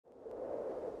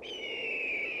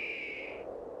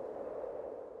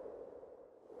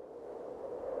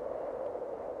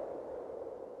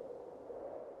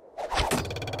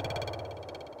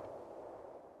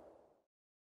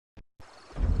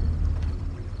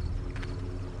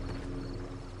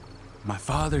My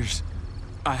father's...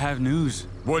 I have news.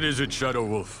 What is it, Shadow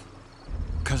Wolf?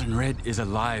 Cousin Red is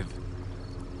alive.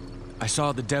 I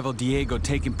saw the devil Diego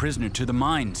taken prisoner to the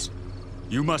mines.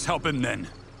 You must help him then.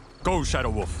 Go, Shadow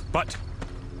Wolf, but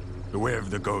beware of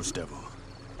the ghost devil.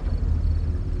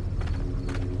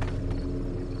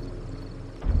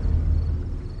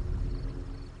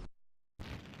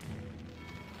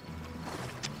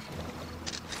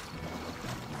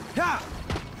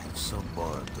 I'm so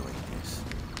bored doing this.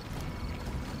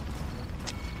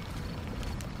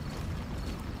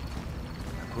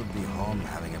 I could be home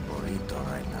having a burrito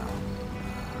right now.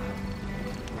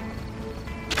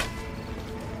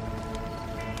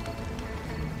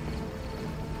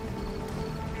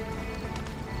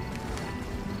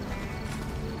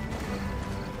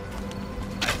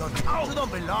 You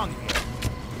don't belong here.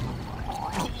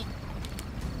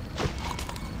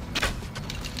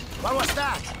 What was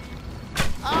that?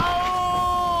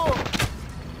 Ow!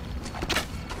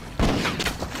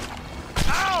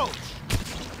 Ouch!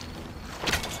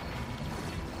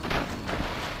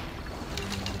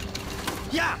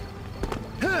 Yeah!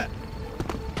 Huh!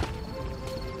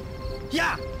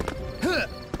 Yeah! Huh!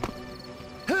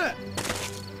 Huh!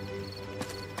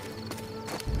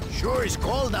 Sure is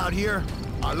cold out here.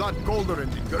 A lot colder in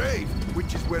the grave,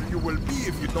 which is where you will be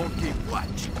if you don't keep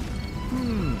watch.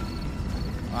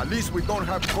 At least we don't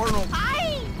have Colonel...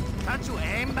 Ay! Can't you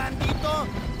aim, bandito?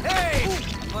 Hey!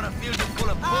 I'm gonna fill you full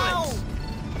of bullets.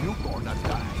 You gonna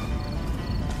die.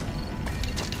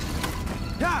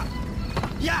 Yeah!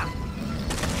 Yeah!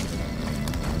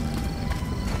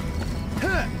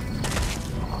 Huh!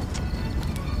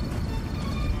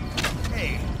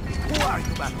 Hey, who are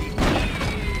you, bandito?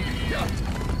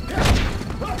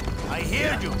 I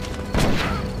hear you.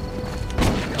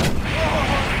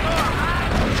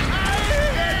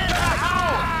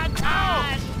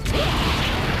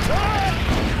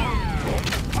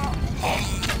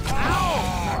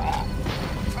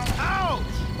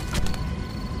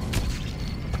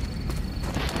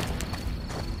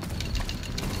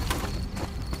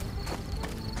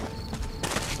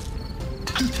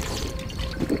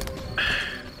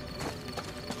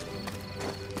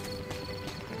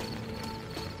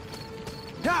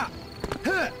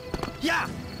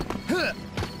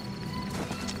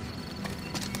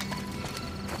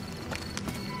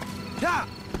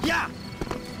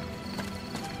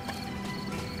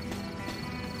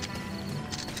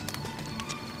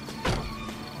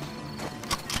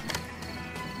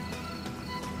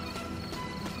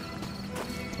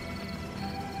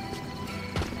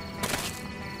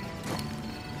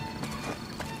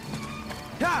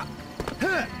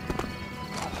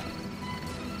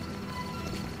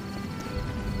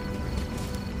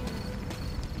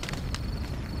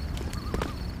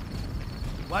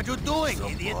 What you doing, so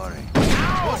idiot? Boring.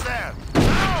 Who's there?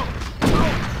 Ow!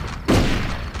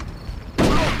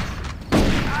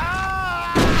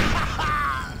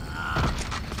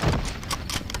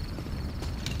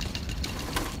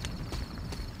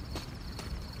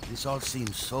 This all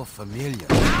seems so familiar.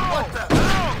 Ow! What the?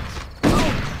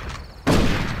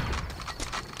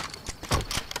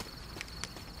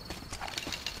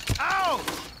 Ow! Ouch!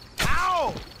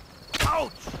 Ow!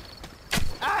 Ouch!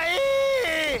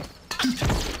 Aye!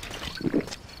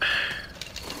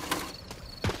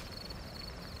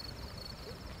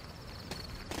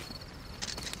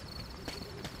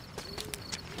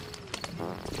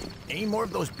 Any more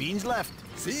of those beans left?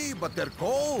 See, but they're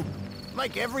cold.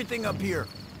 Like everything up here.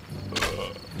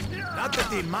 Not that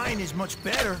the mine is much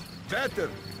better. Better.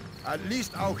 At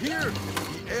least out here,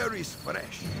 the air is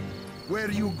fresh.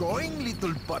 Where you going,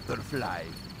 little butterfly?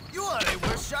 You are a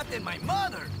worse shot than my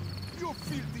mother. You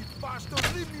filthy bastard,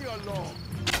 leave me alone.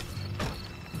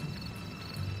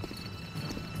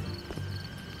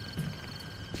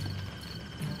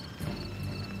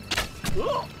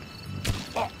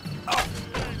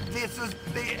 This is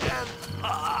the end.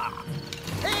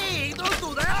 Hey, don't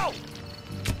do that!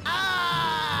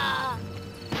 Ah!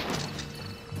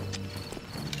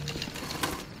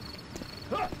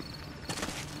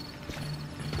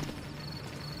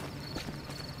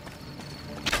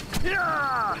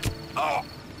 Yeah! Oh!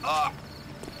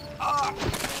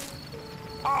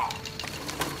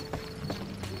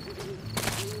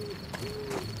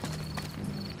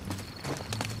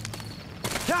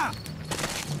 Yeah!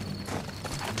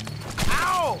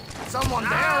 Ow! Someone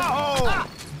there! Ow! Ah!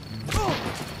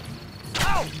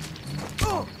 Ow!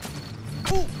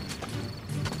 Ooh!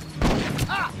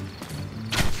 Ah!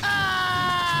 Ah!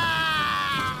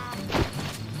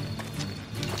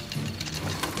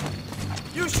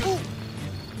 You shoot!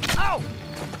 Ow!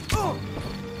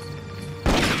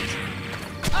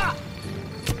 Ah!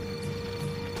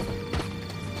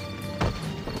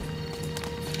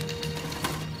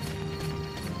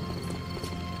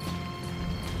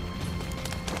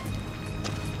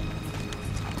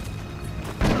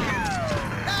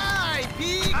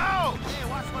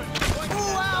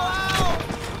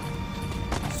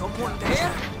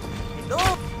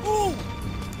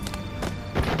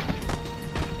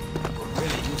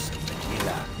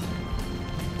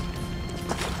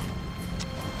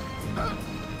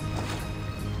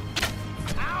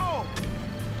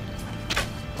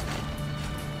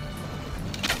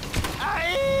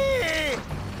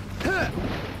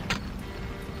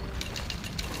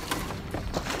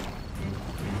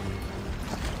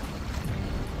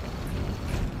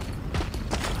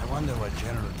 wonder what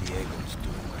General Diego's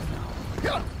doing right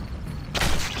now.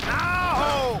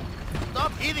 Ow!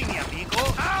 Stop hitting me, amigo!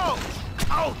 Ouch!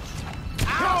 Ouch!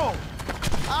 Ow!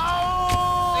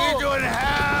 Ow! Need you in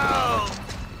hell!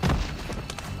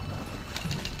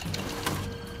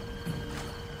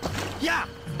 Yeah!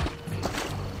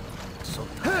 So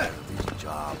tired of this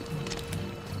job.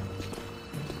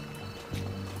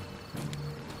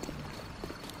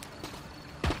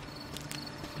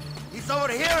 He's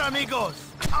over here, amigos!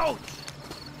 Ouch!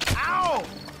 Ow!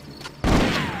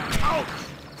 Ouch!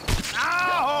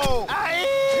 Ow!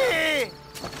 Aye!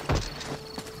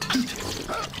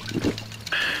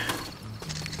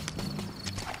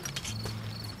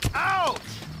 Ouch!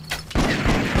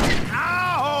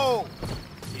 Ow!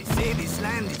 They say this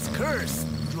land is cursed.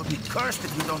 You'll be cursed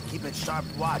if you don't keep a sharp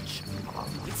watch.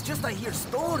 It's just I hear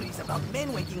stories about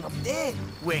men waking up dead.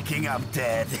 Waking up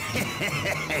dead.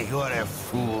 You're a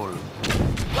fool.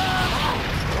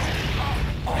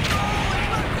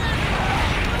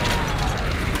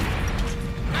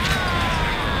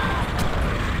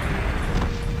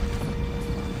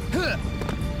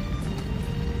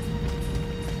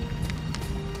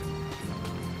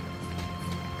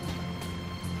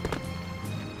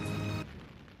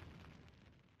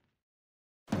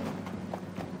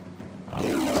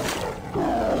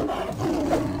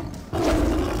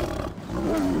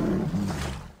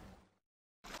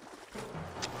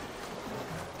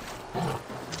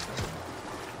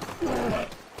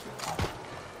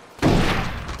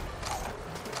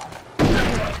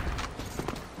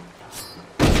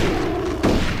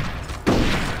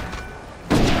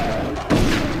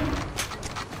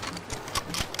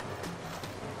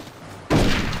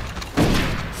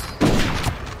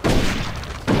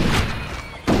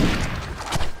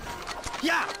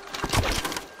 Yeah!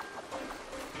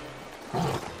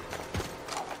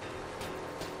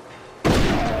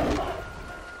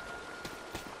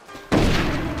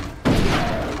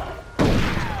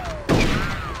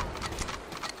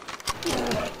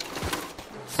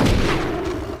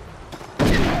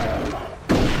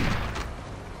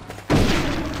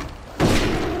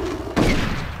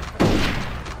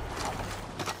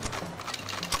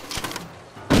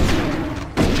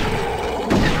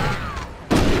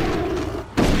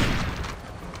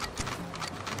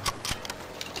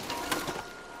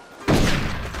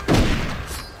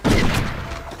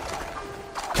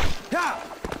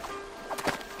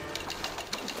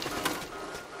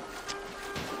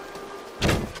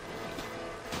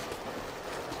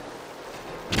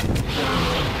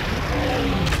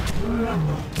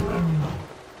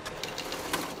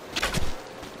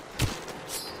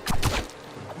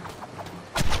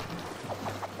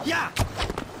 Yeah!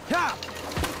 Yeah!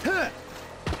 Huh!